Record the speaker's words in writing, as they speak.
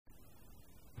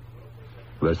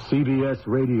The CBS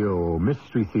Radio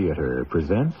Mystery Theater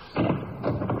presents... Come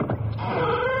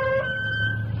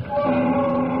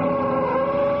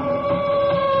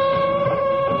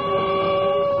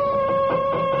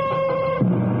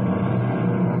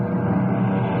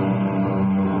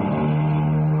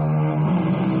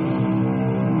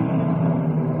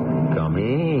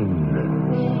in.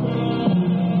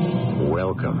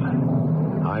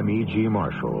 Welcome. I'm E.G.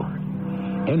 Marshall.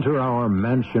 Enter our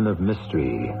mansion of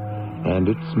mystery. And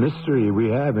it's mystery we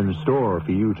have in store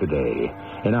for you today,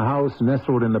 in a house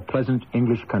nestled in the pleasant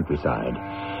English countryside.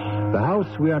 The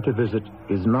house we are to visit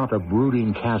is not a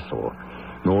brooding castle,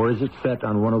 nor is it set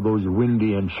on one of those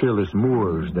windy and cheerless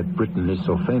moors that Britain is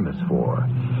so famous for.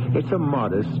 It's a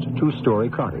modest two-story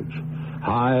cottage,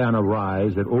 high on a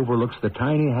rise that overlooks the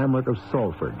tiny hamlet of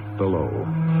Salford below.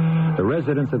 The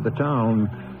residents of the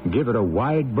town give it a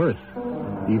wide berth,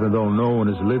 even though no one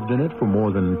has lived in it for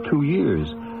more than 2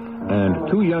 years. And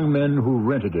 2 young men who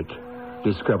rented it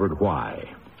discovered why.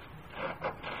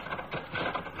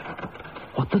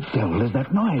 What the devil is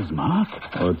that noise, Mark?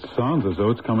 Oh, it sounds as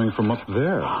though it's coming from up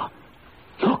there.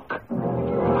 Look.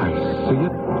 I see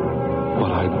it,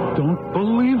 but I don't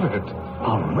believe it.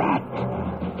 A rat.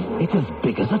 It's as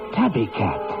big as a tabby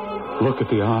cat. Look at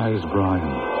the eyes,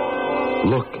 Brian.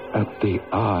 Look at the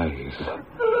eyes.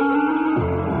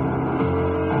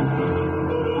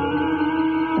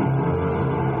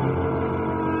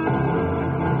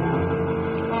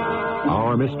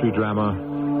 Our mystery drama,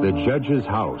 The Judge's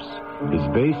House, is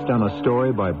based on a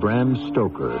story by Bram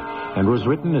Stoker and was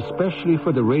written especially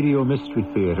for the Radio Mystery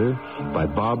Theater by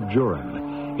Bob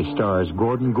Juran. It stars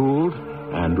Gordon Gould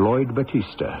and Lloyd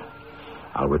Battista.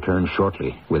 I'll return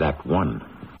shortly with Act 1.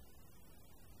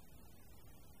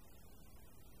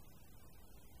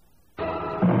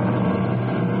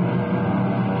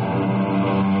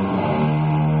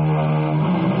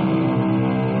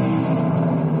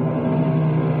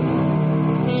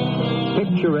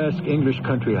 Picturesque English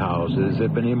country houses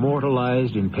have been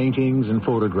immortalized in paintings and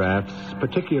photographs,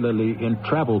 particularly in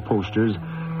travel posters,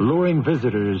 luring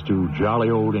visitors to jolly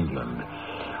old England.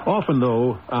 Often,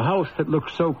 though, a house that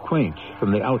looks so quaint from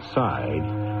the outside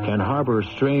can harbor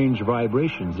strange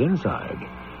vibrations inside,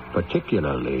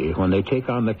 particularly when they take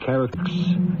on the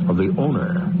characters of the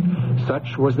owner.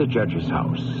 Such was the Judge's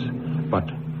house. But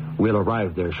we'll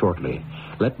arrive there shortly.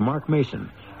 Let Mark Mason,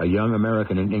 a young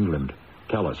American in England,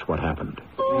 tell us what happened.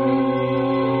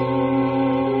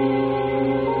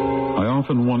 I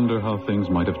often wonder how things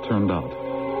might have turned out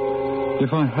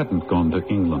if I hadn't gone to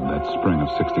England that spring of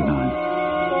 '69.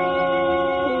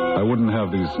 I wouldn't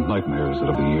have these nightmares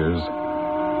of the years.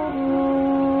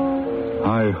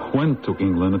 I went to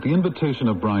England at the invitation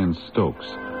of Brian Stokes,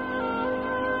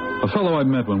 a fellow I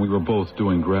met when we were both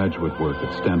doing graduate work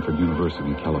at Stanford University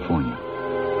in California.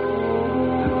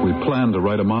 We planned to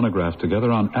write a monograph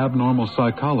together on abnormal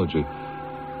psychology,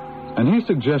 and he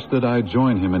suggested I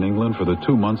join him in England for the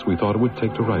 2 months we thought it would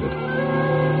take to write it.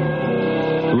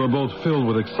 We were both filled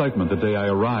with excitement the day I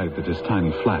arrived at his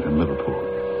tiny flat in Liverpool.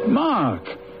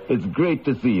 Mark, it's great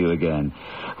to see you again.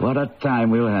 What a time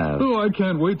we'll have. Oh, I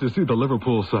can't wait to see the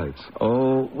Liverpool sights.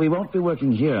 Oh, we won't be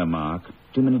working here, Mark.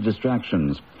 Too many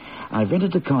distractions. I've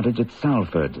rented a cottage at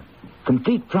Salford.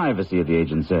 Complete privacy, the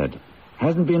agent said.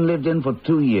 Hasn't been lived in for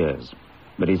 2 years.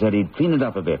 But he said he'd clean it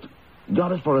up a bit.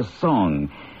 Got it for a song.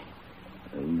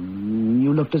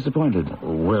 You look disappointed.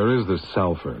 Where is this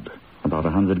Salford? About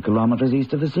 100 kilometers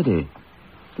east of the city.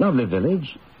 Lovely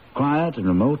village. Quiet and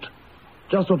remote.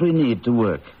 Just what we need to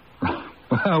work.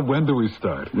 Well, when do we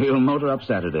start? We'll motor up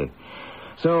Saturday.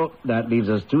 So that leaves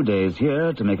us 2 days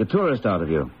here to make a tourist out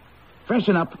of you.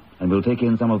 Freshen up, and we'll take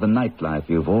in some of the nightlife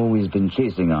you've always been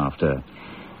chasing after.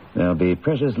 There'll be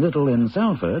precious little in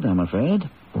Salford, I'm afraid.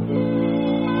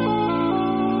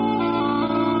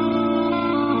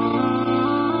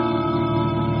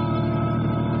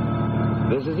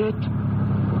 This is it.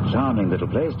 Charming little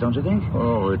place, don't you think?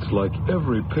 Oh, it's like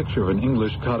every picture of an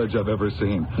English cottage I've ever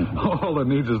seen. All it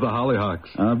needs is the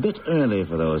hollyhocks. A bit early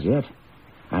for those yet.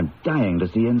 I'm dying to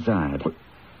see inside. What?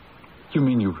 You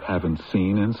mean you haven't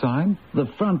seen inside? The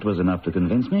front was enough to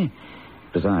convince me.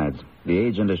 Besides, the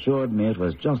agent assured me it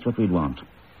was just what we'd want.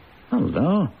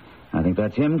 Hello. I think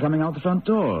that's him coming out the front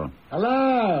door.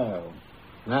 Hello.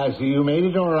 I see you made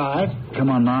it all right. Come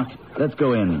on, Mark. Let's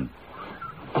go in.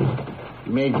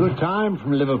 You made good time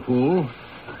from Liverpool.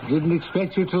 Didn't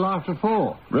expect you till after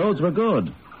 4. Roads were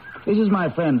good. This is my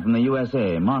friend from the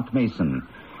USA, Mark Mason.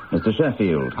 Mr.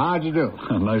 Sheffield. How'd you do?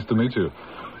 Nice to meet you.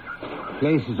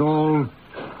 Place is all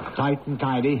tight and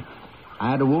tidy. I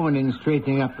had a woman in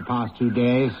straightening up the past 2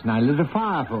 days, and I lit a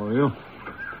fire for you.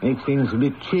 Makes things a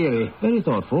bit cheery. Very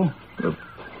thoughtful.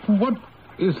 What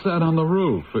is that on the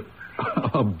roof?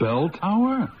 A bell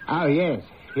tower? Oh, yes.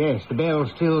 Yes, the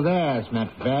bell's still there, as a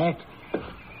matter of fact.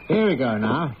 Here we go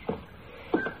now.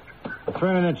 The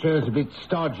furniture's a bit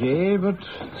stodgy, but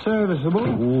serviceable.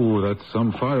 Ooh, that's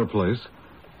some fireplace.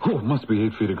 Oh, it must be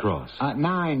 8 feet across.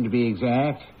 9 to be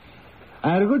exact.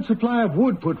 I had a good supply of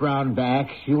wood put round back.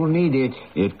 You'll need it.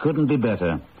 It couldn't be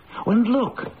better. Oh, and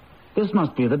look, this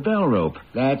must be the bell rope.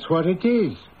 That's what it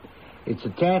is. It's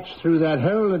attached through that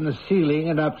hole in the ceiling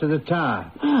and up to the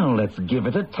tower. Well, let's give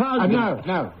it a tug.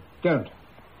 No, don't.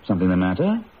 Something the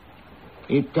matter?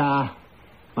 It,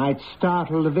 might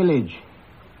startle the village.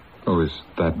 Oh, is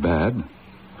that bad?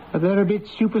 They're a bit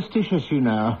superstitious, you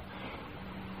know.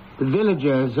 The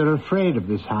villagers are afraid of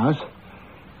this house.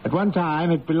 At one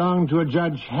time, it belonged to a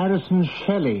Judge Harrison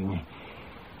Schelling.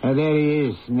 There he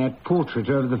is, in that portrait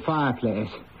over the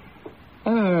fireplace.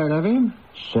 Ever heard of him?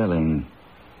 Schelling.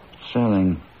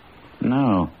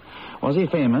 No. Was he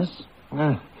famous?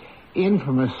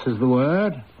 Infamous is the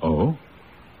word. Oh?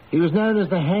 He was known as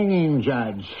the hanging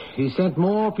judge. He sent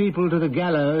more people to the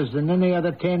gallows than any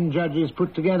other 10 judges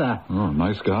put together. Oh,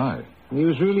 nice guy. He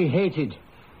was really hated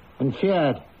and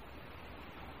feared.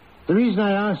 The reason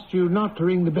I asked you not to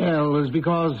ring the bell is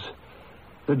because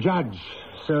the judge,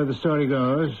 so the story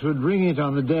goes, would ring it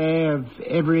on the day of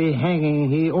every hanging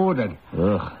he ordered.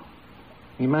 Ugh.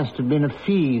 He must have been a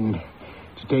fiend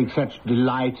to take such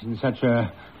delight in such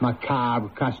a macabre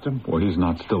custom. Well, he's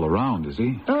not still around, is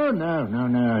he? Oh,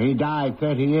 no. He died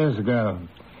 30 years ago.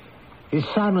 His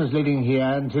son was living here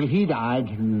until he died,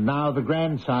 and now the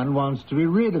grandson wants to be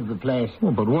rid of the place.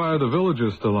 Well, but why are the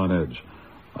villagers still on edge?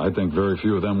 I think very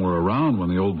few of them were around when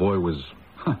the old boy was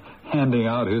handing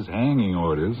out his hanging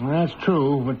orders. Well, that's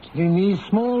true, but in these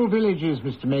small villages,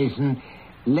 Mr. Mason,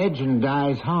 legend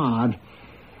dies hard.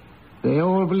 They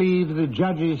all believe the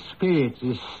judge's spirit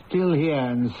is still here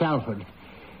in Salford.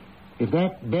 If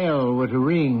that bell were to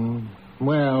ring,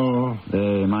 well...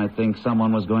 They might think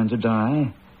someone was going to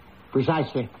die.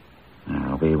 Precisely.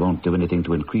 Now, we won't do anything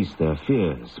to increase their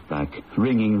fears, like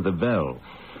ringing the bell.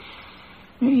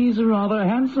 He's a rather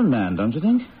handsome man, don't you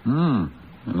think? In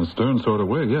a stern sort of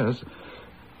way, yes.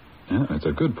 Yeah, it's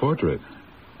a good portrait.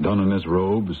 Done in his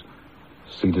robes,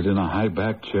 seated in a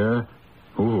high-backed chair.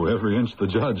 Ooh, every inch the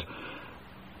judge.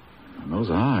 And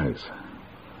those eyes,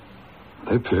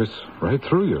 they pierce right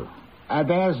through you.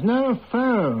 There's no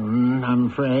phone,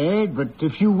 I'm afraid, but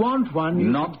if you want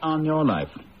one... Not on your life.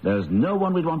 There's no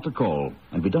one we'd want to call,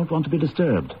 and we don't want to be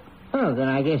disturbed. Oh, then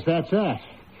I guess that's that.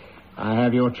 I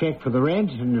have your check for the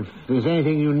rent, and if there's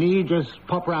anything you need, just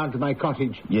pop round to my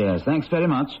cottage. Yes, thanks very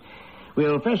much.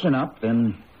 We'll freshen up,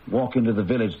 then walk into the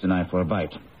village tonight for a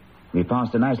bite. We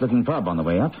passed a nice-looking pub on the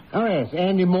way up. Oh, yes,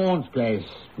 Andy Morn's place.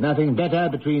 Nothing better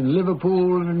between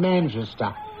Liverpool and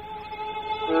Manchester.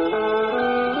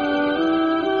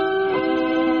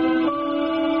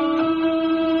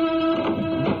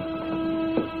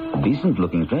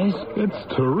 Decent-looking place.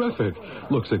 It's terrific.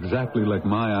 Looks exactly like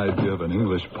my idea of an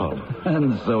English pub.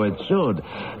 And so it should.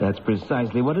 That's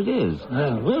precisely what it is.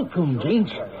 Welcome,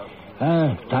 gents.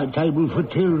 Table for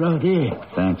 2 right here.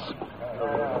 Thanks.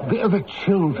 Bit of a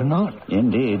chill tonight.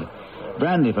 Indeed.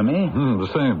 Brandy for me. The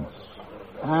same.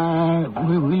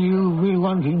 Will you be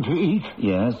wanting to eat?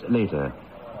 Yes, later.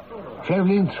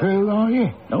 Traveling through, are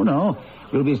you? No.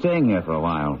 We'll be staying here for a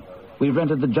while. We've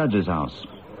rented the judge's house.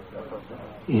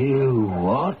 You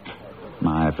what?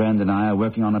 My friend and I are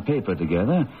working on a paper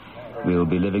together. We'll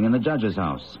be living in the judge's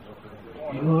house.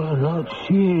 You are not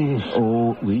serious.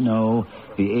 Oh, we know.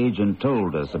 The agent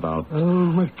told us about... Oh,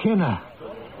 McKenna.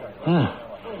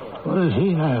 What does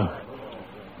he know?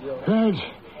 Lads,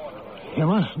 you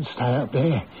mustn't stay up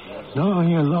there. Not on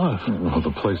your life. Well,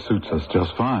 the place suits us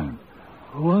just fine.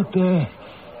 What did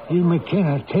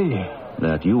McKenna tell you?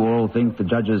 That you all think the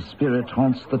judge's spirit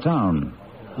haunts the town.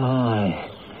 Aye.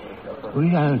 We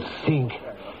don't think.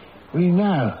 We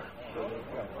know.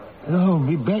 I'll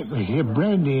be back with your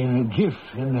brandy in a jiff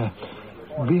and a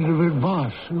bit of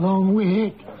advice along with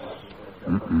it.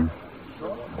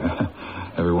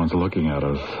 Everyone's looking at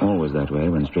us. Always that way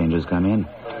when strangers come in.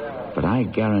 But I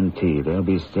guarantee they'll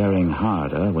be staring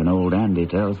harder when old Andy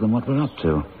tells them what we're up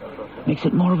to. Makes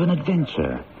it more of an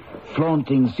adventure.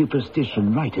 Flaunting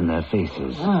superstition right in their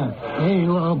faces. There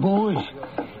you are, boys.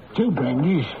 2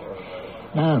 brandies.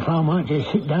 Now, if I might just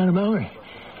sit down a moment.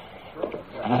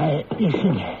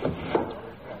 Listen.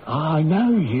 I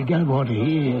know you don't want to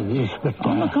hear this, but...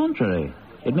 On the contrary,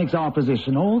 it makes our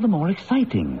position all the more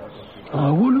exciting.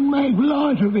 I wouldn't make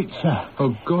light of it, sir.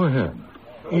 Oh, go ahead.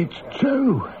 It's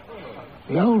true.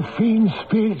 The old fiend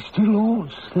spirit still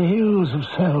haunts the hills of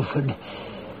Salford.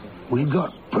 We've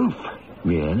got proof.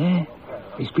 Really?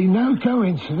 It's been no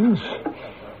coincidence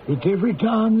that every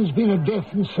time there's been a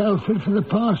death in Salford for the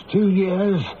past 2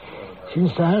 years,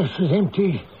 since the house was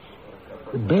empty,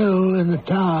 the bell in the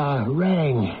tower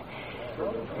rang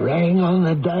on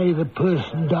the day the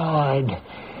person died,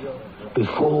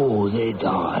 before they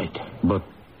died. But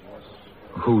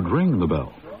who'd ring the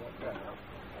bell?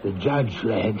 The judge,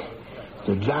 lad.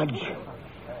 The judge.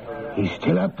 He's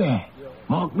still up there.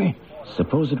 Mark me.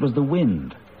 Suppose it was the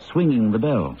wind swinging the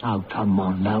bell. Oh, come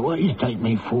on now. What you take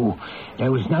me for?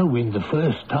 There was no wind the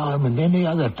first time and then the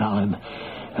other time.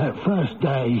 That first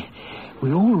day,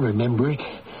 we all remember it.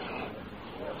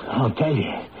 I'll tell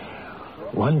you.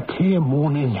 One clear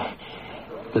morning,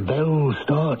 the bell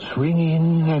starts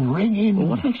ringing and ringing. Well,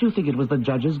 what makes you think it was the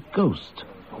judge's ghost?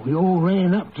 We all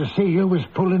ran up to see who was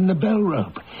pulling the bell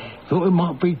rope. Thought it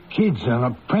might be kids on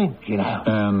a prank, you know.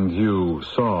 And you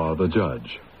saw the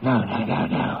judge?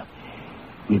 No.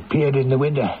 We peered in the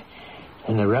window,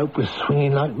 and the rope was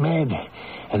swinging like mad,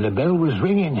 and the bell was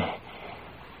ringing.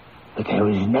 But there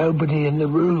was nobody in the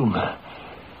room.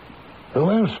 Who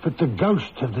else but the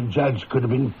ghost of the judge could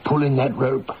have been pulling that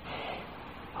rope?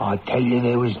 I tell you,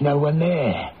 there was no one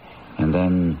there. And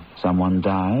then someone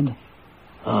died?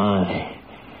 Aye.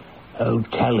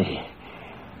 Old Tally.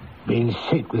 Been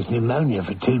sick with pneumonia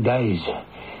for 2 days.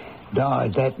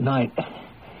 Died that night.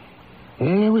 And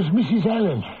then there was Mrs.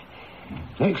 Allen.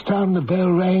 Next time the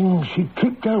bell rang, she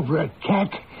tripped over a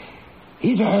cat,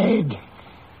 hit her head,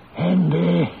 and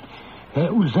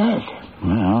that was that.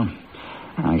 Well,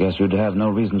 I guess you'd have no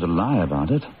reason to lie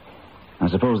about it. I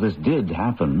suppose this did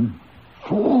happen.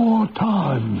 4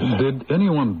 times. Did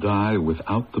anyone die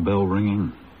without the bell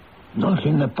ringing? Not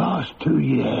in the past 2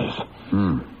 years.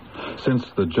 Since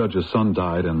the judge's son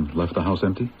died and left the house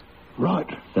empty? Right.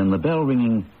 Then the bell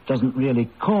ringing doesn't really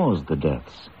cause the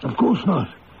deaths. Of course not.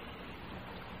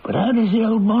 But how does the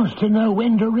old monster know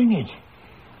when to ring it?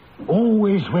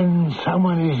 Always when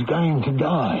someone is going to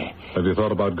die. Have you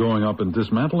thought about going up and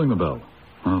dismantling the bell?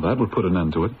 Well, that would put an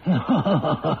end to it.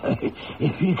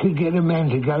 If you could get a man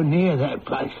to go near that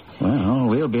place. Well,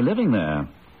 we'll be living there.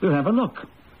 We'll have a look.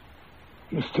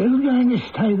 You're still going to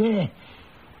stay there?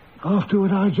 After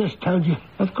what I just told you?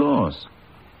 Of course.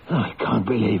 I can't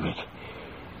believe it.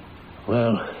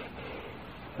 Well,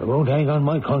 I won't hang on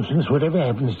my conscience whatever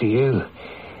happens to you.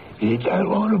 You don't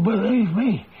want to believe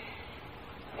me?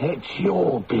 That's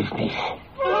your business.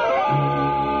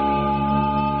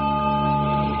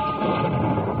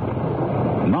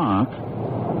 Mark,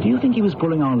 do you think he was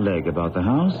pulling our leg about the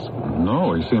house?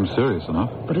 No, he seems serious enough.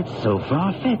 But it's so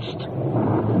far-fetched.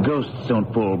 Ghosts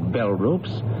don't pull bell ropes.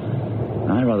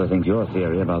 I rather think your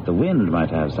theory about the wind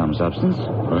might have some substance.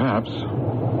 Perhaps.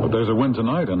 But there's a wind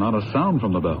tonight and not a sound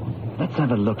from the bell. Let's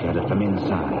have a look at it from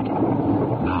inside.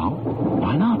 Now?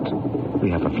 Why not? We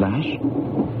have a flash.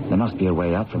 There must be a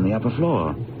way up from the upper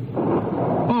floor.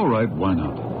 All right, why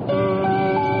not?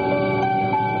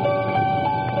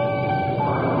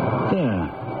 There.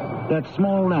 That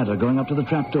small ladder going up to the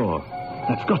trap door.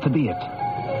 That's got to be it.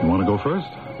 You want to go first?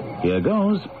 Here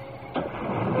goes.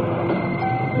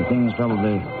 The thing's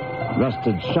probably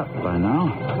rusted shut by now.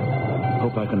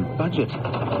 Hope I can budge it.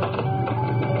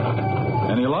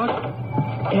 Any luck?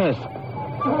 Yes.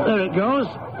 There it goes.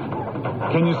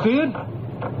 Can you see it?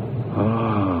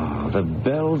 Oh, the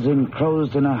bell's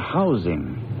enclosed in a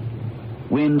housing.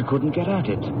 Wind couldn't get at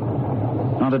it.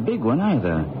 Not a big one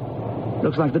either.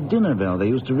 Looks like the dinner bell they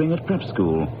used to ring at prep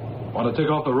school. Want to take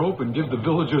off the rope and give the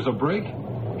villagers a break?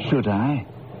 Should I?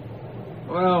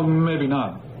 Well, maybe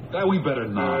not. We better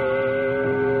not.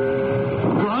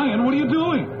 Brian, what are you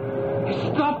doing?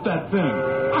 Stop that thing.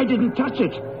 I didn't touch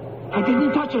it. I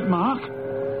didn't touch it, Mark.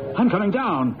 I'm coming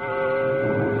down.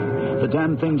 The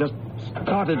damn thing just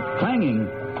started clanging.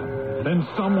 Then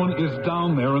someone is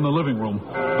down there in the living room,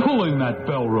 pulling that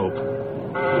bell rope.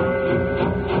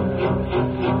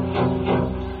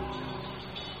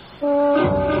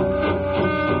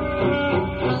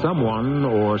 Someone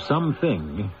or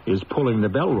something is pulling the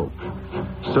bell rope.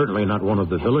 Certainly not one of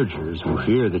the villagers who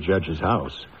fear the judge's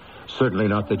house. Certainly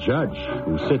not the judge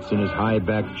who sits in his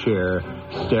high-backed chair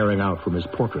staring out from his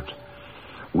portrait.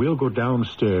 We'll go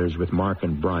downstairs with Mark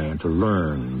and Brian to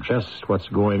learn just what's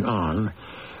going on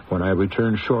when I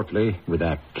return shortly with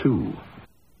Act 2.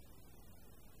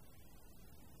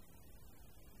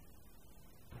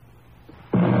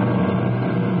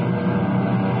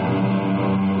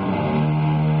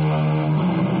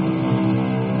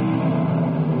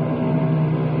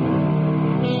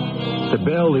 The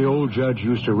bell the old judge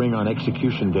used to ring on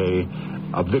execution day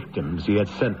of victims he had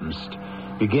sentenced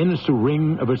begins to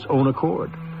ring of its own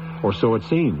accord. Or so it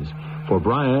seems, for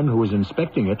Brian, who was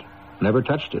inspecting it, never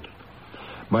touched it.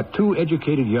 But two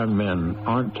educated young men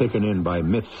aren't taken in by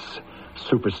myths,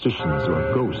 superstitions,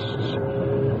 or ghosts.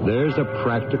 There's a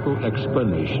practical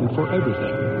explanation for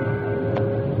everything.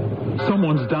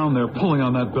 Someone's down there pulling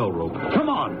on that bell rope. Come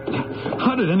on.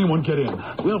 How did anyone get in?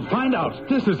 We'll find out.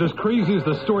 This is as crazy as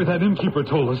the story that innkeeper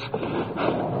told us.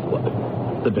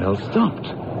 The bell stopped.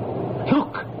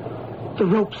 Look. The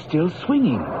rope's still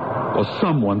swinging. Well,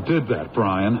 someone did that,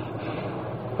 Brian.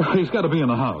 He's got to be in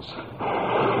the house.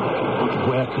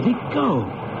 Where could he go?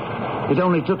 It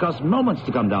only took us moments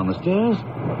to come down the stairs.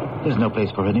 There's no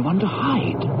place for anyone to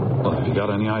hide. Well, have you got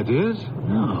any ideas?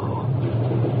 No.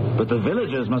 But the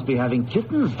villagers must be having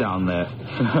kittens down there.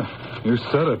 You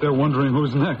said it. They're wondering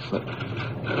who's next. What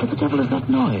the devil is that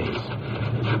noise?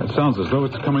 It sounds as though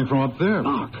it's coming from up there.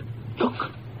 Mark,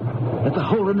 look. At the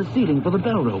hole in the ceiling for the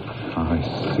bell rope. I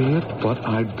see it, but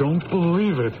I don't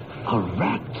believe it. A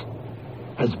rat.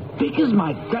 As big as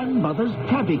my grandmother's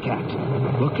tabby cat.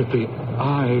 Look at the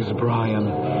eyes, Brian.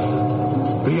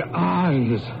 The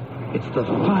eyes. It's the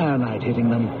firelight hitting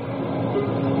them.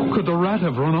 Could the rat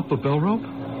have run up the bell rope?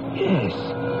 Yes.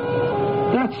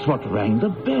 That's what rang the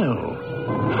bell.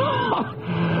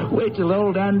 Wait till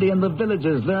old Andy and the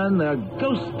villagers learn their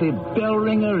ghostly bell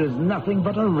ringer is nothing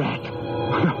but a rat.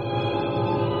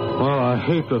 Well, I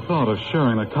hate the thought of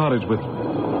sharing a cottage with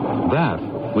that.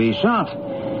 We shan't.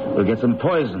 We'll get some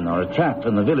poison or a trap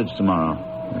in the village tomorrow.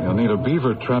 You'll need a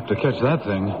beaver trap to catch that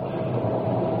thing.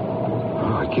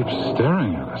 Oh, it keeps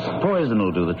staring at us. Poison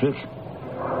will do the trick.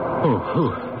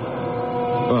 Oh.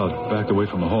 Well, it backed away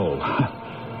from the hole.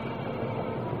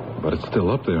 But it's still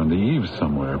up there on the eaves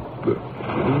somewhere.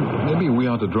 Maybe we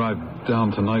ought to drive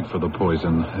down tonight for the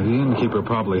poison. The innkeeper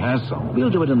probably has some. We'll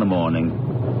do it in the morning.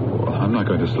 Well, I'm not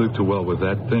going to sleep too well with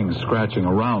that thing scratching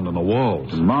around on the walls.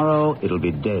 Tomorrow it'll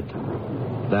be dead.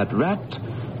 That rat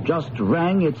just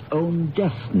rang its own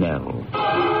death knell.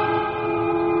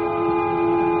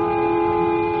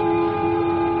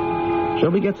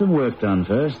 Shall we get some work done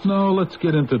first? No, let's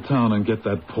get into town and get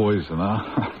that poison.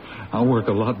 I'll work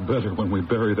a lot better when we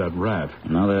bury that rat.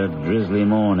 Another drizzly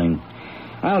morning.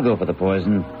 I'll go for the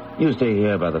poison. You stay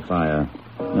here by the fire.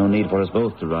 No need for us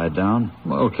both to ride down.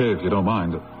 Okay, if you don't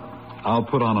mind. I'll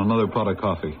put on another pot of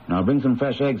coffee. Now bring some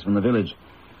fresh eggs from the village.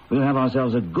 We'll have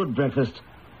ourselves a good breakfast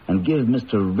and give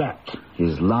Mr. Rat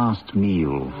his last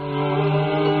meal.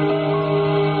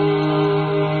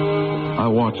 I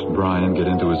watched Brian get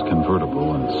into his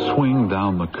convertible and swing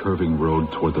down the curving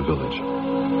road toward the village.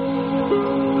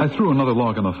 I threw another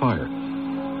log on the fire.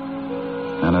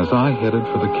 And as I headed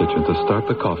for the kitchen to start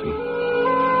the coffee,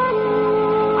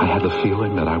 I had the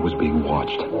feeling that I was being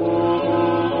watched.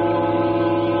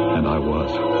 And I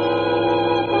was.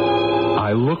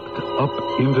 I looked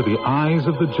up into the eyes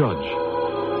of the judge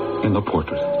in the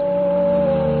portrait.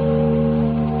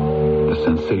 The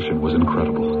sensation was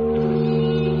incredible.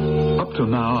 Up to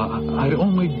now, I'd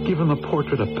only given the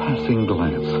portrait a passing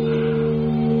glance.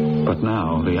 But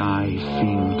now the eyes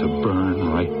seemed to burn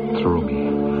right through me.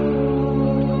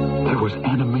 There was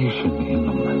animation in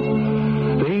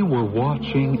them. They were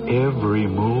watching every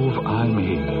move I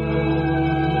made.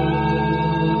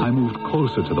 I moved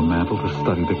closer to the mantel to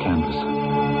study the canvas.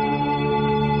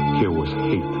 Here was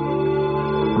hate.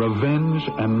 Revenge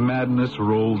and madness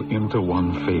rolled into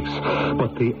one face.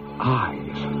 But the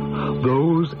eyes,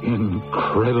 those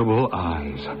incredible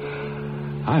eyes,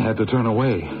 I had to turn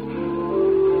away.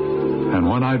 And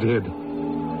when I did,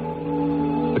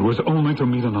 it was only to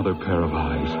meet another pair of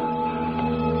eyes.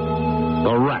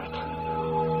 The rat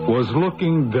was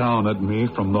looking down at me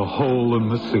from the hole in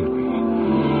the ceiling.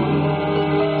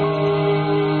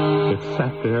 It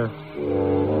sat there,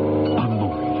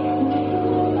 unmoving.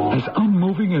 As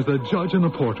unmoving as the judge in the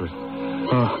portrait.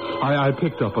 I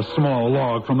picked up a small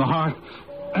log from the hearth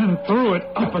and threw it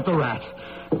up at the rat.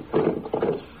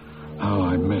 Oh,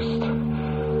 I missed.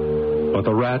 But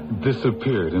the rat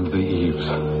disappeared into the eaves.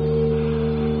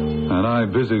 And I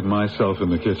busied myself in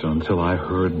the kitchen until I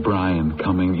heard Brian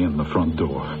coming in the front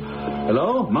door.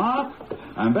 Hello, Mark?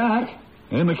 I'm back.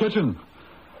 In the kitchen.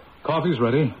 Coffee's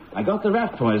ready. I got the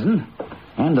rat poison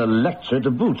and a lecture to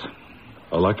boot.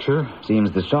 A lecture?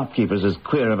 Seems the shopkeeper's as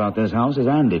queer about this house as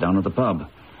Andy down at the pub.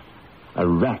 A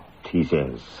rat, he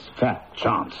says. Fat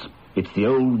chance. It's the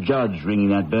old judge ringing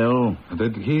that bell.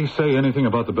 Did he say anything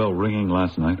about the bell ringing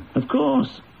last night? Of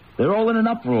course. They're all in an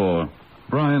uproar.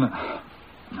 Brian,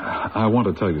 I want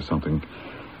to tell you something.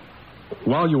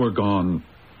 While you were gone,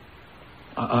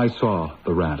 I saw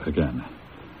the rat again.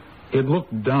 It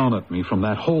looked down at me from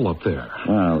that hole up there.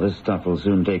 Well, this stuff will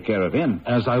soon take care of him.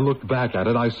 As I looked back at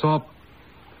it, I saw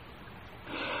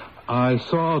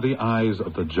the eyes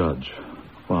of the judge.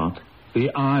 What?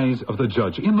 The eyes of the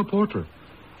judge in the portrait.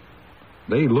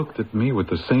 They looked at me with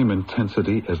the same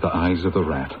intensity as the eyes of the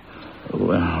rat.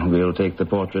 Well, we'll take the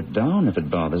portrait down if it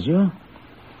bothers you.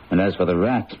 And as for the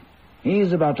rat,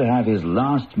 he's about to have his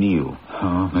last meal.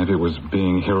 Oh, maybe it was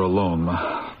being here alone.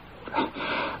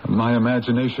 My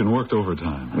imagination worked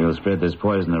overtime. We'll spread this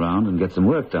poison around and get some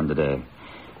work done today.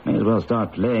 May as well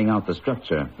start laying out the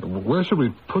structure. Where should we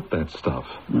put that stuff?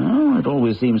 Well, it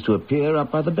always seems to appear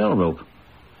up by the bell rope.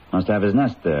 Must have his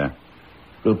nest there.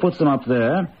 We'll put some up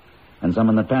there and some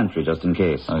in the pantry just in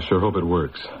case. I sure hope it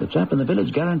works. The chap in the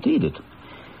village guaranteed it.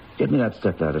 Get me that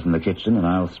stepladder from the kitchen and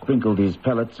I'll sprinkle these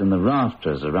pellets in the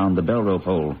rafters around the bell rope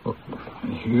hole.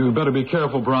 You better be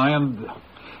careful, Brian.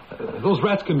 Those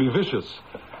rats can be vicious.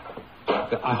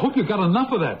 I hope you got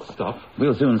enough of that stuff.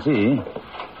 We'll soon see.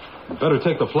 Better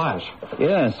take the flash.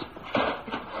 Yes.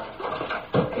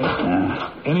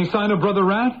 Any sign of Brother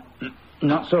Rat?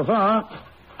 Not so far.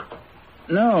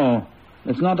 No,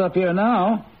 it's not up here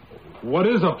now. What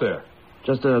is up there?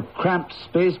 Just a cramped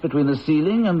space between the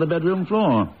ceiling and the bedroom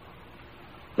floor.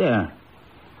 There.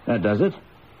 That does it.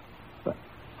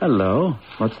 Hello.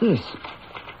 What's this?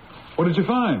 What did you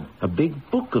find? A big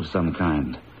book of some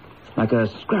kind. Like a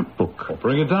scrapbook. Well,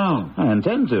 bring it down. I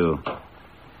intend to.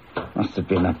 Must have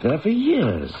been up there for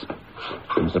years.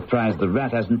 I'm surprised the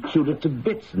rat hasn't chewed it to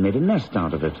bits and made a nest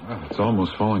out of it. Well, it's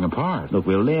almost falling apart. Look,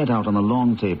 we'll lay it out on the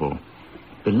long table.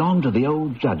 Belonged to the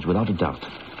old judge, without a doubt.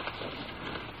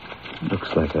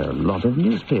 Looks like a lot of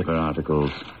newspaper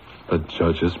articles. The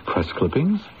judge's press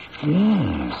clippings?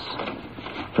 Yes.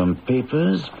 From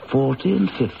papers 40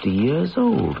 and 50 years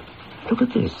old. Look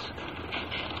at this.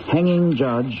 Hanging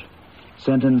judge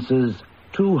sentences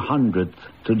 200th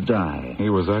to die. He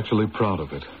was actually proud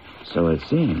of it. So it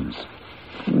seems.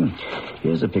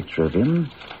 Here's a picture of him,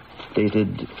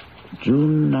 dated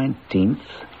June 19th,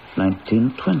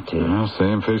 1920. Well,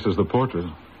 same face as the portrait,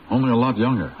 only a lot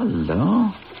younger.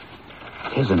 Hello.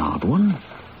 Here's an odd one.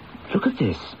 Look at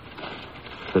this.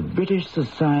 The British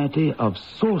Society of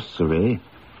Sorcery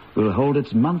will hold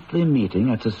its monthly meeting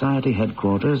at Society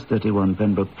Headquarters, 31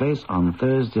 Pembroke Place, on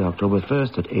Thursday, October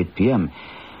 1st at 8 p.m.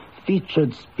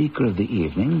 Featured speaker of the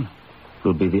evening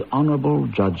will be the Honorable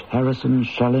Judge Harrison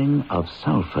Schelling of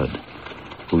Salford,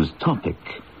 whose topic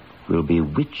will be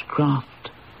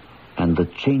witchcraft and the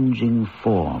changing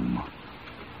form.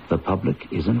 The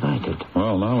public is invited.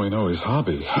 Well, now we know his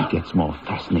hobby. He gets more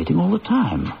fascinating all the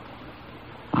time.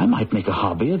 I might make a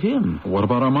hobby of him. What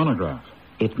about our monograph?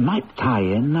 It might tie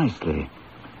in nicely.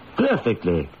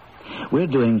 Perfectly. We're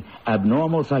doing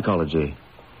abnormal psychology.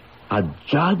 A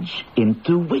judge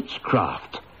into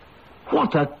witchcraft.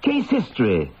 What a case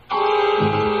history.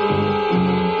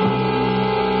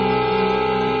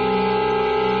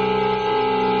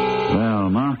 Well,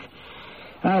 Mark,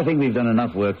 I think we've done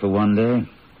enough work for one day.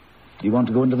 Do you want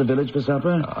to go into the village for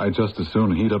supper? I'd just as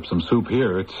soon heat up some soup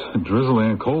here. It's drizzly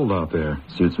and cold out there.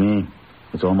 Suits me.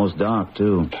 It's almost dark,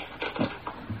 too.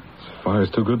 Fire's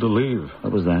too good to leave.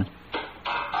 What was that?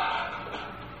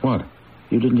 What?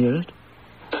 You didn't hear it?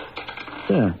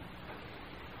 There.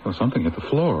 Well, something hit the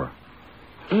floor.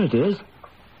 There it is.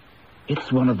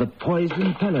 It's one of the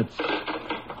poison pellets.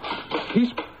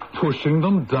 He's pushing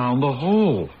them down the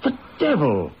hole. The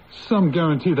devil! Some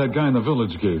guarantee that guy in the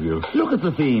village gave you. Look at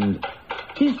the fiend.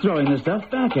 He's throwing the stuff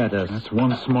back at us. That's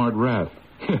one smart rat.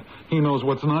 He knows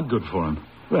what's not good for him.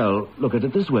 Well, look at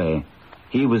it this way.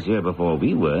 He was here before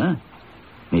we were.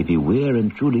 Maybe we're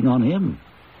intruding on him.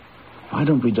 Why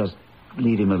don't we just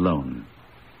leave him alone?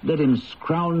 Let him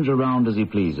scrounge around as he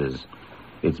pleases.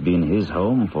 It's been his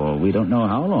home for we don't know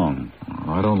how long.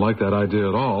 I don't like that idea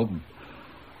at all.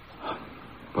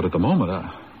 But at the moment,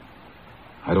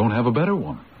 I don't have a better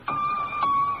one.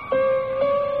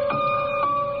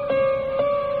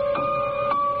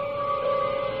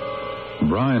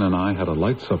 Brian and I had a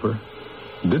light supper,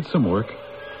 did some work,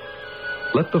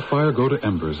 let the fire go to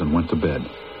embers, and went to bed.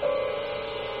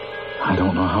 I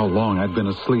don't know how long I'd been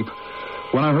asleep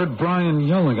when I heard Brian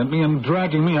yelling at me and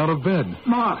dragging me out of bed.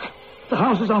 Mark, the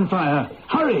house is on fire.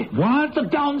 Hurry! What? The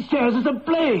downstairs is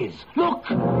ablaze. Look!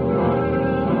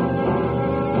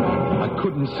 I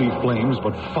couldn't see flames,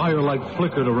 but firelight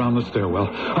flickered around the stairwell.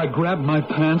 I grabbed my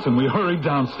pants and we hurried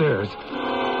downstairs.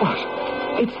 What?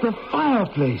 It's the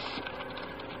fireplace.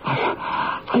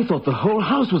 I thought the whole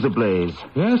house was ablaze.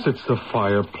 Yes, it's the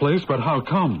fireplace, but how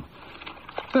come?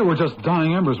 There were just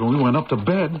dying embers when we went up to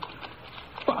bed.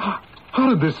 How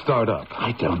did this start up?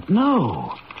 I don't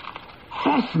know.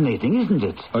 Fascinating, isn't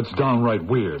it? It's downright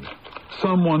weird.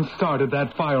 Someone started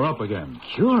that fire up again.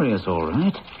 Curious, all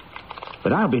right.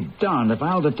 But I'll be darned if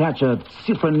I'll attach a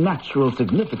supernatural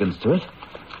significance to it.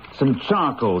 Some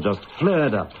charcoal just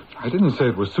flared up. I didn't say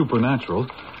it was supernatural.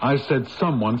 I said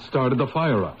someone started the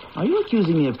fire up. Are you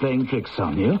accusing me of playing tricks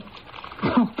on you?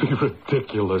 Don't be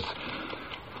ridiculous.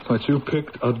 But you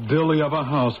picked a dilly of a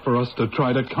house for us to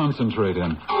try to concentrate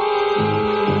in.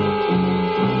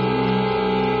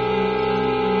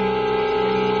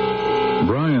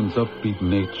 Brian's upbeat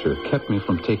nature kept me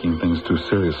from taking things too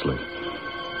seriously.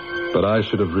 But I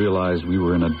should have realized we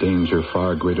were in a danger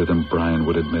far greater than Brian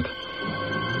would admit.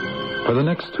 For the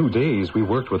next 2 days, we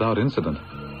worked without incident.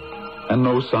 And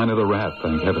no sign of the rat,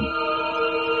 thank heaven.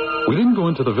 We didn't go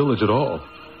into the village at all.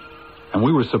 And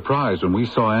we were surprised when we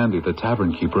saw Andy, the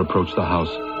tavern keeper, approach the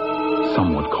house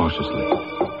somewhat cautiously.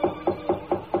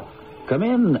 Come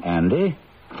in, Andy.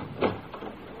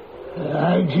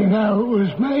 How'd you know it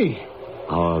was me?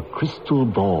 Our crystal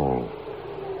ball.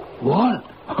 What?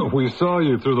 We saw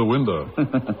you through the window.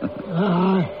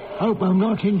 I hope I'm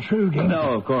not intruding.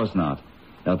 No, of course not.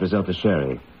 Help yourself to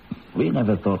sherry. We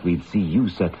never thought we'd see you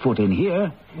set foot in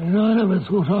here. And I never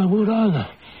thought I would either.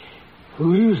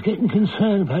 We was getting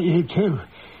concerned about you, too.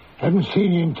 Haven't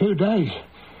seen you in 2 days.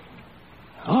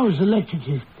 I was elected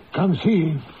to come see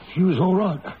you if you was all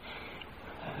right.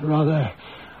 Rather,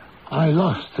 I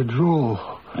lost the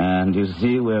draw. And you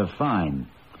see, we're fine.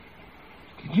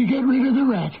 Did you get rid of the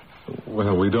rat?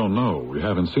 Well, we don't know. We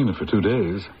haven't seen it for 2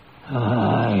 days.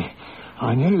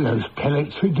 I knew those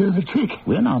pellets would do the trick.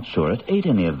 We're not sure it ate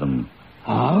any of them.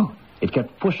 Oh? It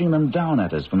kept pushing them down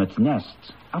at us from its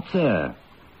nests, up there.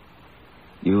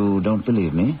 You don't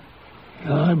believe me?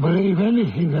 I believe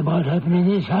anything that might happen in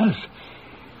this house.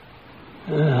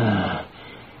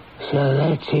 So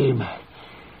that's him.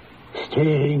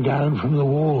 Staring down from the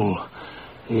wall.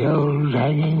 The old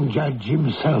hanging judge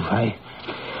himself, eh?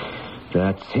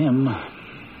 That's him.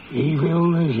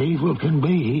 Evil as evil can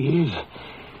be, he is.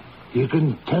 You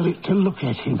can tell it to look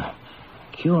at him.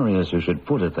 Curious you should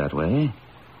put it that way.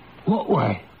 What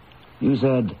way? You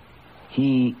said,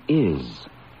 he is,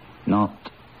 not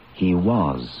he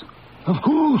was. Of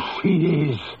course he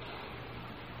is.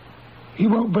 He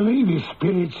won't believe his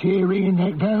spirit's here ringing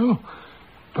that bell,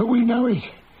 but we know it.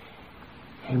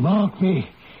 And mark me,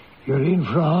 you're in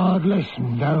for a hard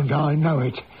lesson, don't I know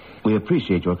it? We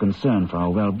appreciate your concern for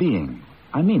our well-being.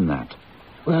 I mean that.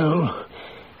 Well,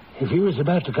 if he was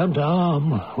about to come to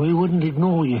harm, we wouldn't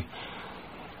ignore you.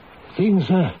 Things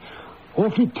are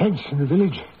awfully tense in the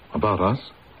village. About us?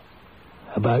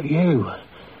 About you.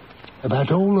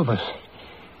 About all of us.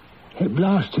 That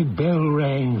blasted bell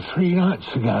rang 3 nights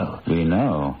ago. We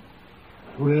know.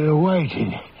 We're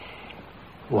waiting.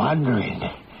 Wondering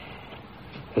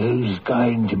who's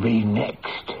going to be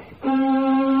next.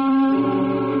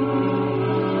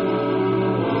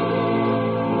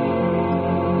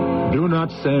 Do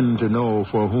not send to know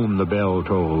for whom the bell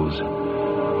tolls.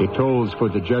 It tolls for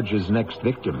the judge's next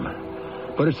victim.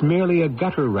 But it's merely a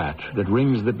gutter rat that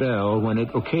rings the bell when it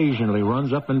occasionally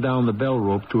runs up and down the bell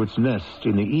rope to its nest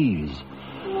in the eaves.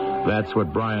 That's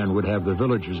what Brian would have the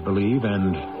villagers believe,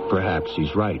 and perhaps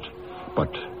he's right.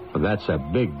 But that's a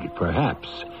big perhaps.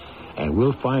 And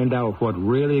we'll find out what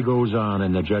really goes on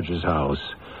in the judge's house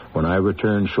when I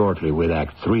return shortly with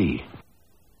Act 3.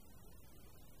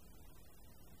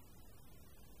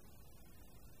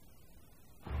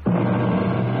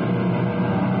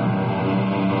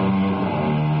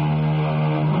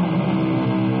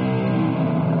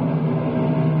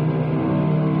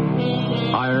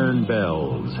 Iron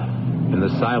bells. In the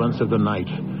silence of the night,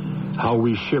 how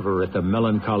we shiver at the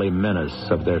melancholy menace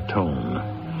of their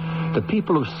tone. The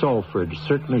people of Salford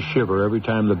certainly shiver every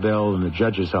time the bell in the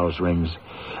judge's house rings.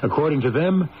 According to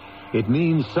them, it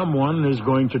means someone is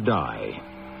going to die.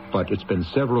 But it's been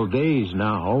several days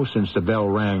now since the bell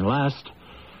rang last,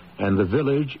 and the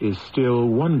village is still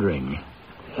wondering.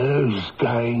 Who's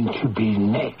going to be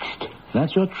next?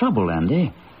 That's your trouble,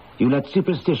 Andy. You let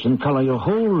superstition color your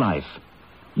whole life.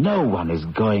 No one is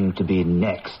going to be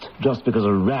next just because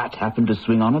a rat happened to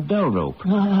swing on a bell rope.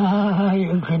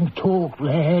 You can talk,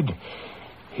 lad.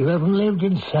 You haven't lived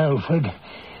in Salford.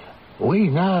 We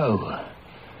know.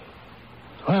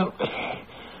 Well,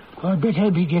 I'd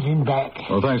better be getting back.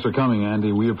 Well, thanks for coming,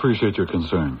 Andy. We appreciate your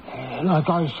concern. Like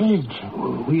I said,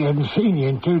 we hadn't seen you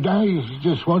in 2 days.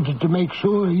 Just wanted to make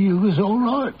sure you was all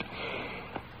right.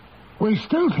 We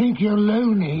still think you're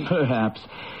loony. Perhaps.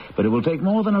 But it will take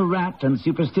more than a rat and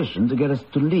superstition to get us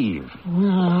to leave.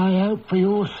 I hope for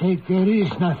your sake there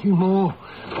is nothing more.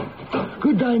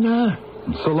 Good day now.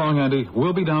 So long, Andy.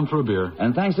 We'll be down for a beer.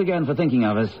 And thanks again for thinking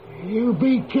of us. You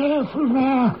be careful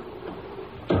now.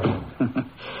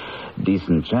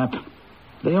 Decent chap.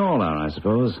 They all are, I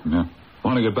suppose. Yeah.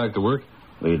 Want to get back to work?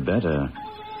 We'd better.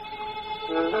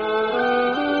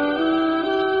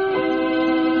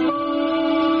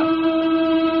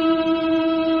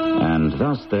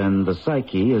 Thus, then, the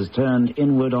psyche is turned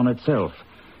inward on itself,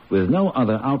 with no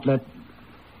other outlet.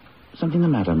 Something the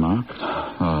matter, Mark?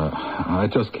 I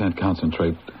just can't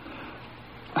concentrate.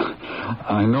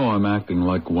 I know I'm acting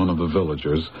like one of the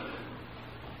villagers,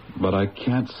 but I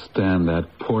can't stand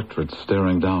that portrait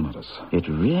staring down at us. It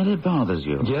really bothers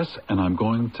you? Yes, and I'm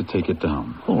going to take it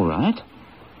down. All right.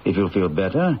 If you'll feel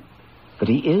better. But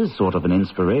he is sort of an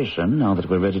inspiration now that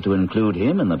we're ready to include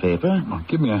him in the paper. Oh,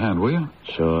 give me a hand, will you?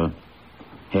 Sure.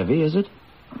 Heavy, is it?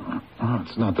 Oh,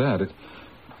 it's not that. It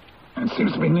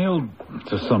seems to be nailed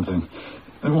to something.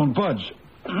 It won't budge.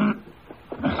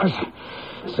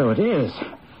 So it is.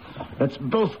 Let's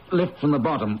both lift from the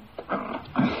bottom.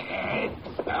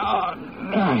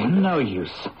 No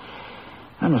use.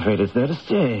 I'm afraid it's there to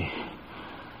stay.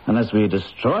 Unless we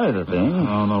destroy the thing.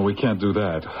 Oh, no, we can't do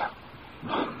that.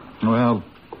 Well,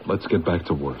 let's get back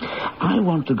to work. I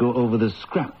want to go over the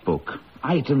scrapbook,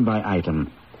 item by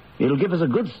item. It'll give us a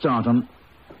good start on...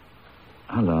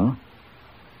 Hello?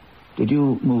 Did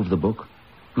you move the book?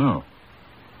 No.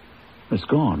 It's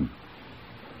gone.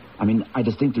 I mean, I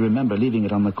distinctly remember leaving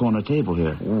it on the corner table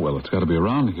here. Oh, well, it's got to be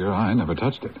around here. I never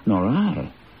touched it. Nor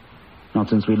I. Not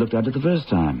since we looked at it the first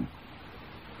time.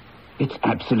 It's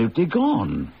absolutely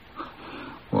gone.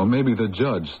 Well, maybe the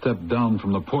judge stepped down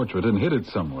from the portrait and hid it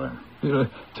somewhere.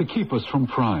 To keep us from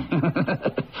prying.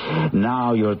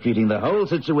 Now you're treating the whole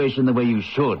situation the way you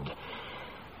should.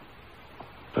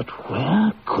 But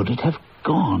where could it have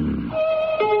gone?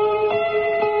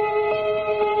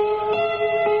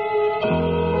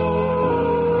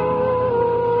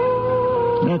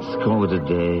 Let's call it a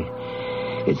day.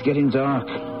 It's getting dark.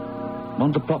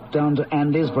 Want to pop down to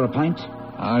Andy's for a pint?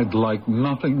 I'd like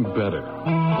nothing better.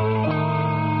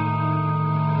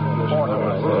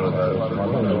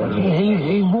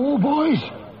 Anything more, boys?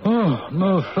 Oh,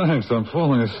 no thanks. I'm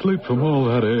falling asleep from all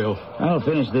that ale. I'll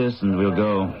finish this and we'll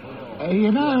go.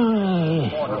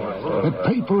 The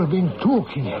people have been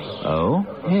talking. Oh?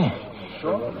 Yeah.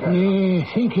 They're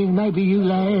thinking maybe you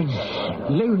lads,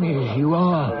 loony as you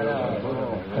are,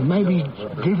 have maybe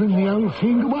driven the old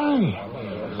thing away.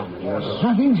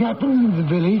 Nothing's happened in the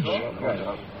village,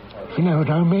 if you know what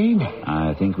I mean.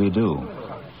 I think we do.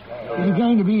 You're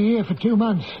going to be here for 2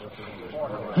 months.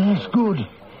 That's good.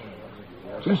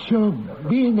 Just your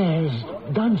being there has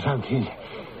done something.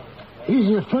 This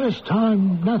is the first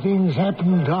time nothing's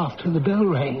happened after the bell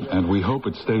rang. And we hope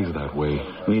it stays that way.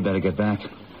 We better get back.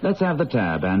 Let's have the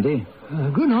tab, Andy.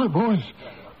 Good night, boys.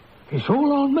 It's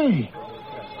all on me.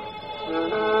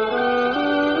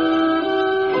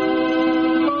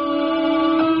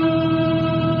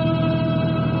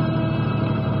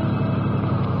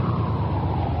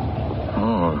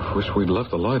 Oh, I wish we'd left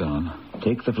the light on.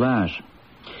 Take the flash.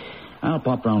 I'll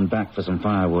pop round back for some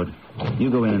firewood. You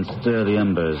go in and stir the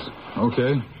embers.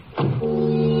 Okay.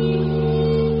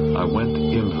 I went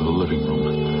into the living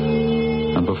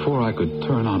room, and before I could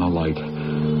turn on a light,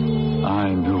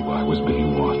 I knew I was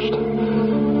being watched.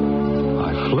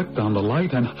 I flicked on the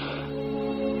light, and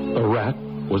the rat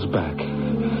was back.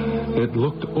 It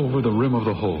looked over the rim of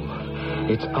the hole,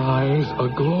 its eyes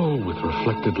aglow with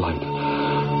reflected light.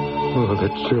 Oh, the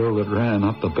chill that ran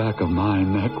up the back of my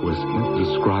neck was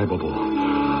indescribable.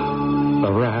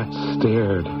 The rat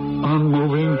stared,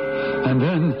 unmoving, and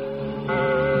then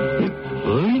it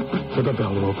leaped for the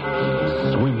bell rope,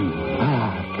 swinging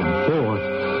back and forth,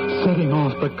 setting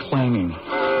off the clanging,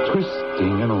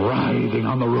 twisting and writhing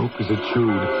on the rope as it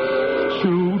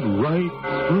chewed right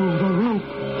through the rope.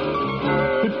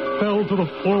 It fell to the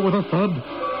floor with a thud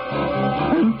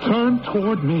and turned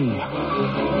toward me.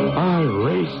 I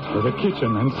raced for the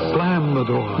kitchen and slammed the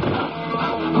door.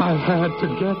 I had to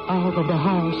get out of the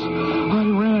house. I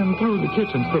ran through the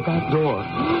kitchen to the back door.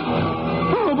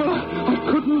 Oh, but I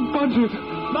couldn't budge it.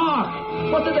 Mark,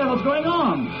 what the devil's going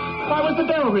on? Why was the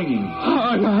bell ringing?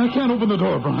 I can't open the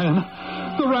door, Brian.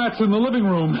 The rat's in the living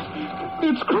room.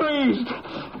 It's crazed.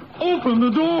 Open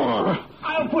the door.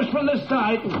 I'll push from this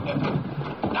side.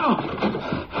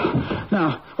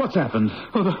 Now, what's happened?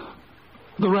 Oh,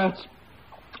 the rat's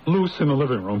loose in the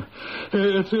living room.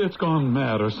 It's gone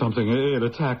mad or something. It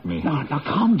attacked me. Now,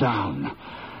 calm down.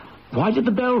 Why did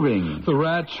the bell ring? The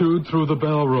rat chewed through the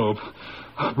bell rope.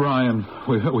 Brian,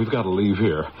 we've got to leave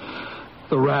here.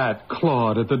 The rat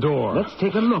clawed at the door. Let's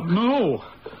take a look. No.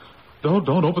 Don't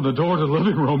open the door to the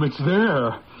living room. It's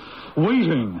there,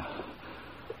 waiting.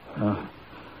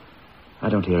 I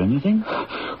don't hear anything.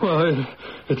 Well,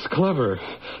 it's clever.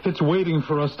 It's waiting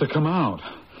for us to come out.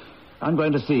 I'm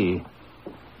going to see.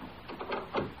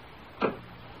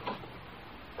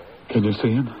 Can you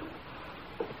see him?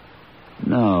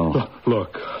 No.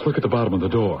 Look at the bottom of the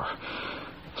door.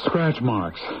 Scratch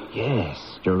marks. Yes,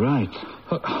 you're right.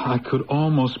 I could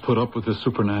almost put up with the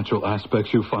supernatural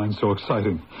aspects you find so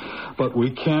exciting. But we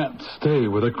can't stay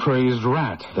with a crazed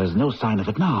rat. There's no sign of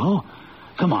it now.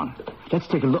 Come on, let's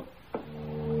take a look.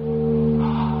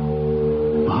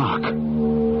 Mark.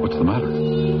 What's the matter?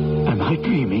 Am I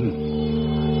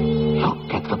dreaming?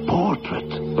 Look at the portrait.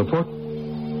 The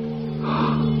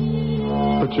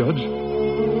The judge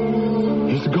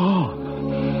is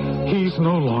gone. He's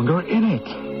no longer in it.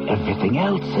 Everything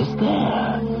else is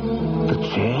there. The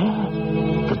chair,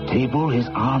 the table his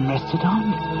arm rested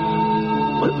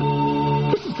on.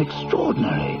 Well, this is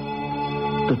extraordinary.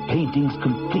 The painting's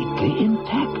completely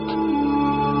intact.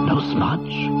 No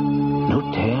smudge, no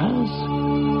tears,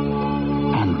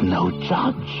 and no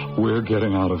judge. We're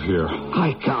getting out of here.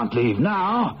 I can't leave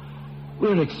now.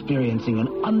 We're experiencing an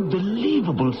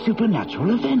unbelievable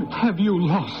supernatural event. Have you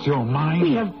lost your mind?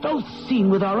 We have both seen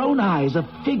with our own eyes a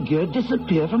figure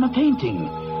disappear from a painting.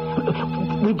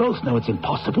 We both know it's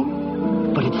impossible,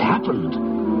 but it's happened.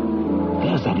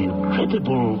 There's an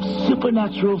incredible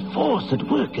supernatural force at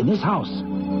work in this house.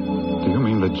 Do you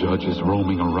mean the judge is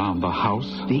roaming around the house?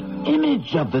 The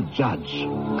image of the judge.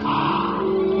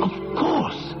 Of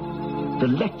course. The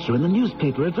lecture in the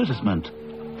newspaper advertisement.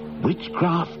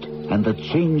 Witchcraft and the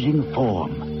changing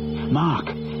form. Mark,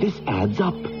 this adds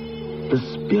up. The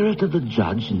spirit of the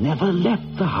judge never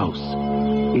left the house.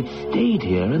 It stayed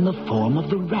here in the form of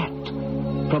the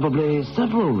rat. Probably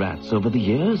several rats over the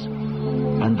years.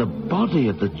 And the body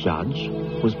of the judge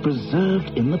was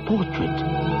preserved in the portrait.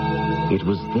 It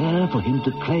was there for him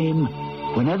to claim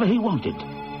whenever he wanted,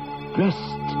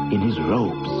 dressed in his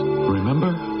robes.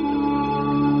 Remember?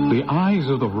 The eyes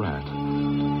of the rat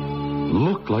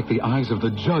looked like the eyes of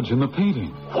the judge in the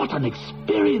painting. What an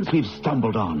experience we've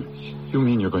stumbled on. You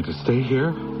mean you're going to stay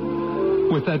here?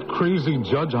 With that crazy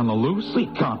judge on the loose? We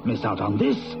can't miss out on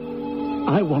this.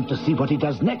 I want to see what he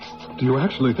does next. Do you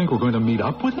actually think we're going to meet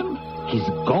up with him? He's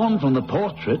gone from the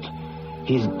portrait.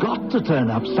 He's got to turn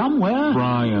up somewhere.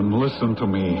 Brian, listen to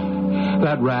me.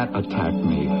 That rat attacked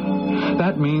me.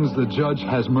 That means the judge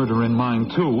has murder in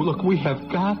mind, too. Look, we have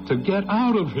got to get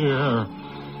out of here.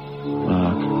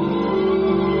 Mark,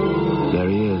 there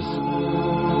he is.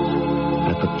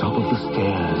 At the top of the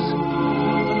stairs.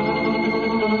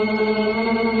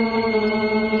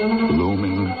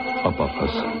 Looming above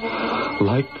us,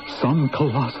 like some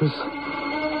colossus,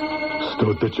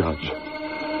 stood the judge.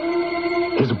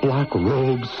 His black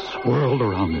robes swirled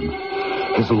around him.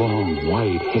 His long,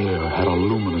 white hair had a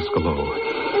luminous glow.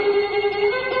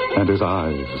 And his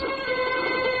eyes,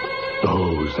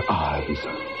 those eyes.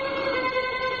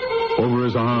 Over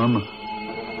his arm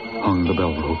hung the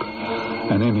bell rope,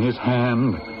 and in his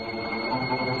hand,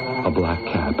 a black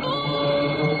cap.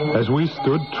 As we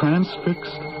stood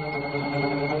transfixed,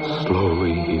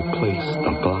 slowly he placed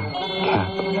the black cap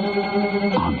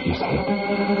on his head.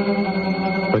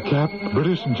 The cap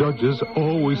British judges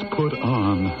always put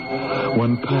on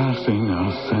when passing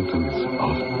a sentence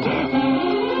of death.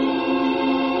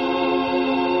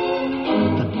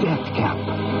 The death cap.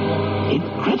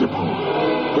 Incredible.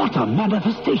 What a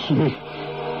manifestation.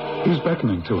 He's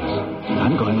beckoning to us.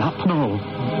 I'm going up. No,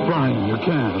 Brian, you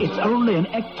can't. It's only an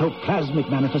ectoplasmic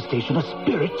manifestation, a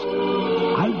spirit.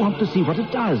 I want to see what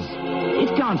it does.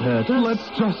 It can't hurt us. Let's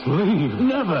just leave.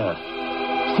 Never.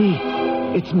 See,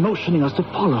 it's motioning us to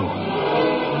follow.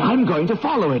 I'm going to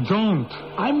follow it. Don't.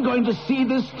 I'm going to see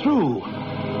this through.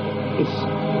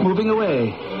 It's moving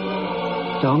away.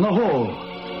 Down the hall.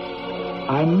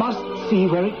 I must see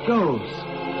where it goes.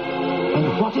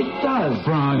 And what it does.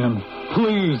 Brian,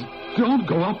 please, don't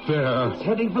go up there. It's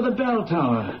heading for the bell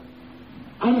tower.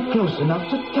 I'm close enough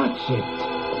to touch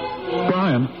it.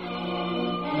 Brian.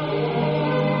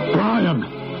 Brian.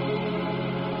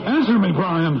 Answer me,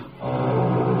 Brian.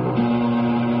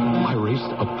 I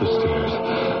raced up the stairs.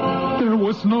 There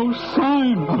was no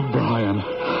sign of Brian.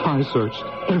 I searched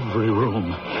every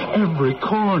room, every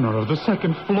corner of the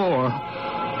second floor.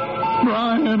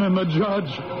 Brian and the judge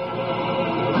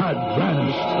had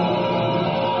vanished.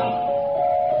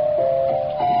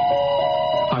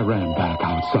 I ran back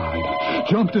outside,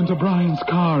 jumped into Brian's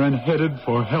car, and headed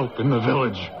for help in the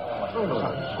village.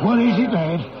 What is it,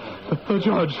 lad? The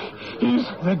judge,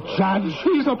 The judge?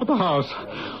 he's up at the house.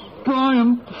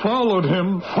 Brian followed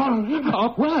him. Followed him?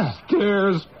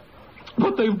 Upstairs.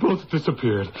 But they've both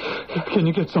disappeared. Can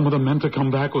you get some of the men to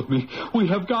come back with me? We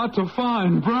have got to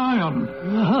find Brian.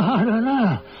 I don't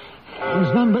know.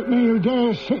 There's none but me who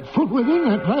dares set foot within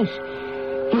that place.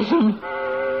 Listen.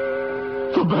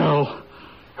 The bell.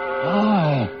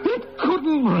 Aye. It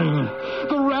couldn't ring.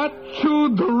 The rat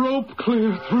chewed the rope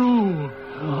clear through.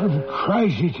 I'm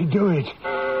crazy to do it.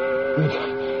 But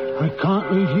I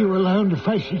can't leave you alone to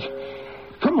face it.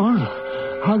 Come on.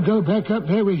 I'll go back up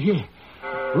there with you.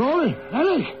 Roy,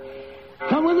 Alec,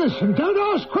 come with us and don't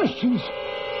ask questions.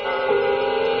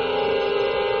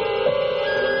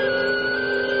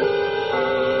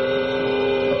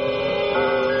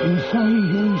 You say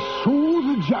you saw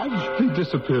the judge? He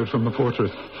disappeared from the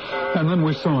portrait. And then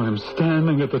we saw him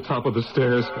standing at the top of the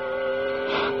stairs.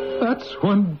 That's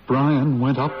when Brian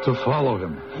went up to follow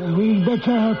him. We'd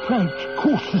better approach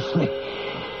cautiously.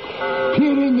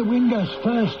 Peer in the windows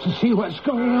first to see what's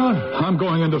going on. I'm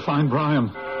going in to find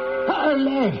Brian.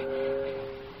 Lad.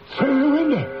 Through the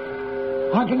window.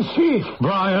 I can see it.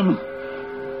 Brian!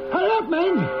 Hurry up,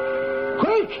 men!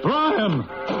 Quick! Brian!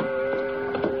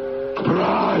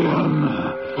 Brian!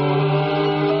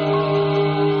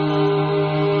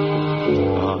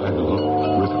 I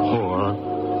looked with horror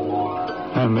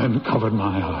and then covered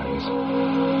my eyes.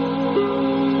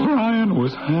 Brian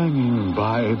was hanging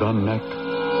by the neck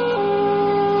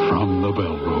from the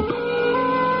bell rope,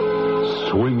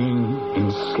 swinging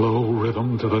in slow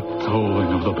rhythm to the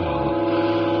tolling of the bell.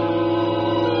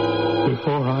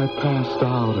 Before I passed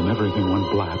out and everything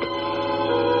went black,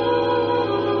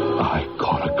 I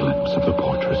caught a glimpse of the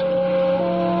portrait.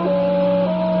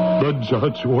 The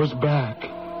judge was back,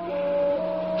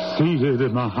 seated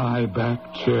in the high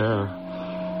back chair,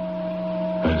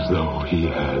 as though he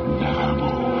had never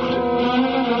moved.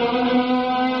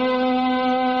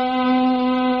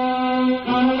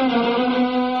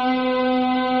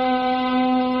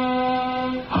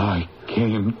 I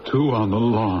came to on the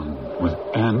lawn with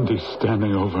Andy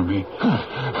standing over me.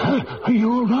 Are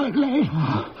you all right, lad?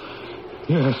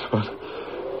 Yes, but...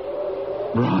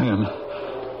 Brian...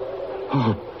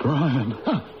 Oh, Brian.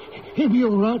 He'll be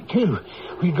all right, too.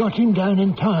 We got him down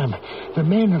in time. The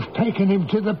men have taken him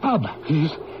to the pub.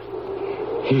 He's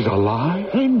alive?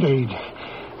 Indeed.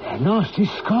 A nasty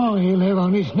scar he'll have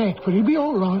on his neck, but he'll be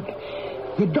all right.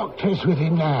 The doctor's with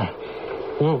him now.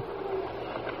 Well,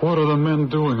 what are the men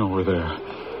doing over there?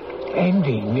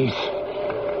 Ending this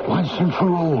once and for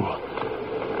all.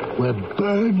 We're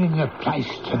burning the place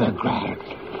to the ground.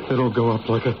 It'll go up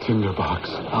like a tinderbox.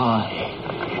 Aye.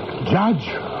 Judge,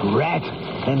 rat,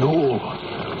 and all.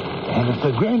 And if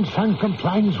the grandson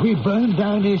complains we burn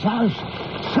down his house,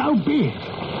 so be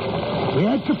it. We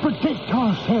had to protect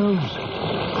ourselves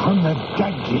from the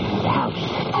judge's house.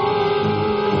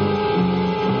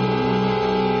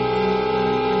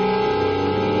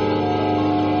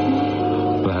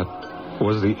 That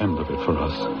was the end of it for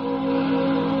us.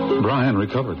 Brian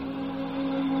recovered.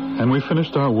 And we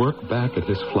finished our work back at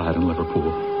his flat in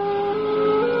Liverpool.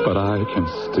 But I can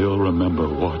still remember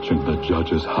watching the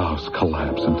judge's house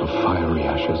collapse into fiery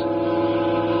ashes.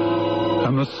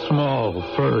 And the small,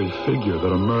 furry figure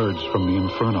that emerged from the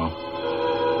inferno.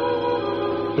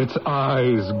 Its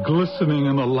eyes glistening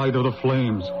in the light of the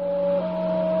flames.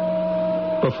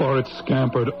 Before it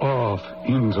scampered off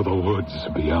into the woods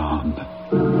beyond.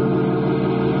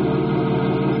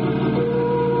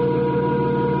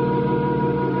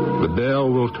 The bell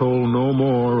will toll no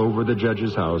more over the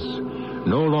judge's house.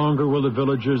 No longer will the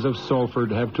villagers of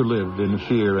Salford have to live in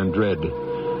fear and dread.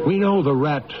 We know the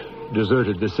rat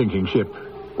deserted the sinking ship,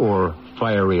 or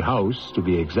fiery house, to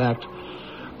be exact.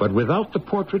 But without the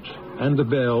portrait and the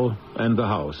bell and the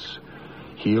house,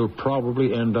 he'll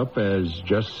probably end up as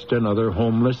just another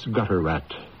homeless gutter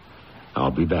rat.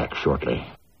 I'll be back shortly.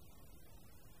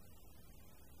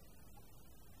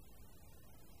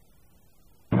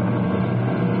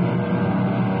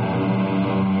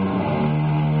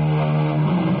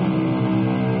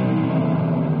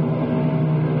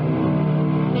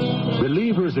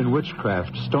 Believers in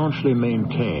witchcraft staunchly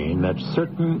maintain that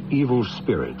certain evil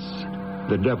spirits,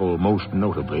 the devil most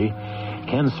notably,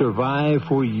 can survive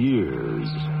for years,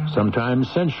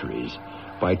 sometimes centuries,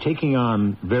 by taking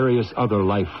on various other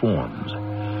life forms.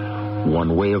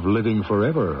 One way of living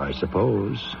forever, I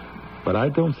suppose. But I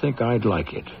don't think I'd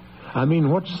like it. I mean,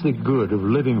 what's the good of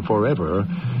living forever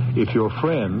if your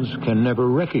friends can never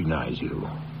recognize you?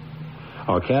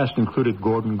 Our cast included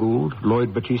Gordon Gould,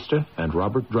 Lloyd Battista, and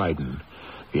Robert Dryden.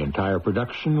 The entire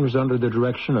production was under the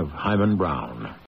direction of Hyman Brown.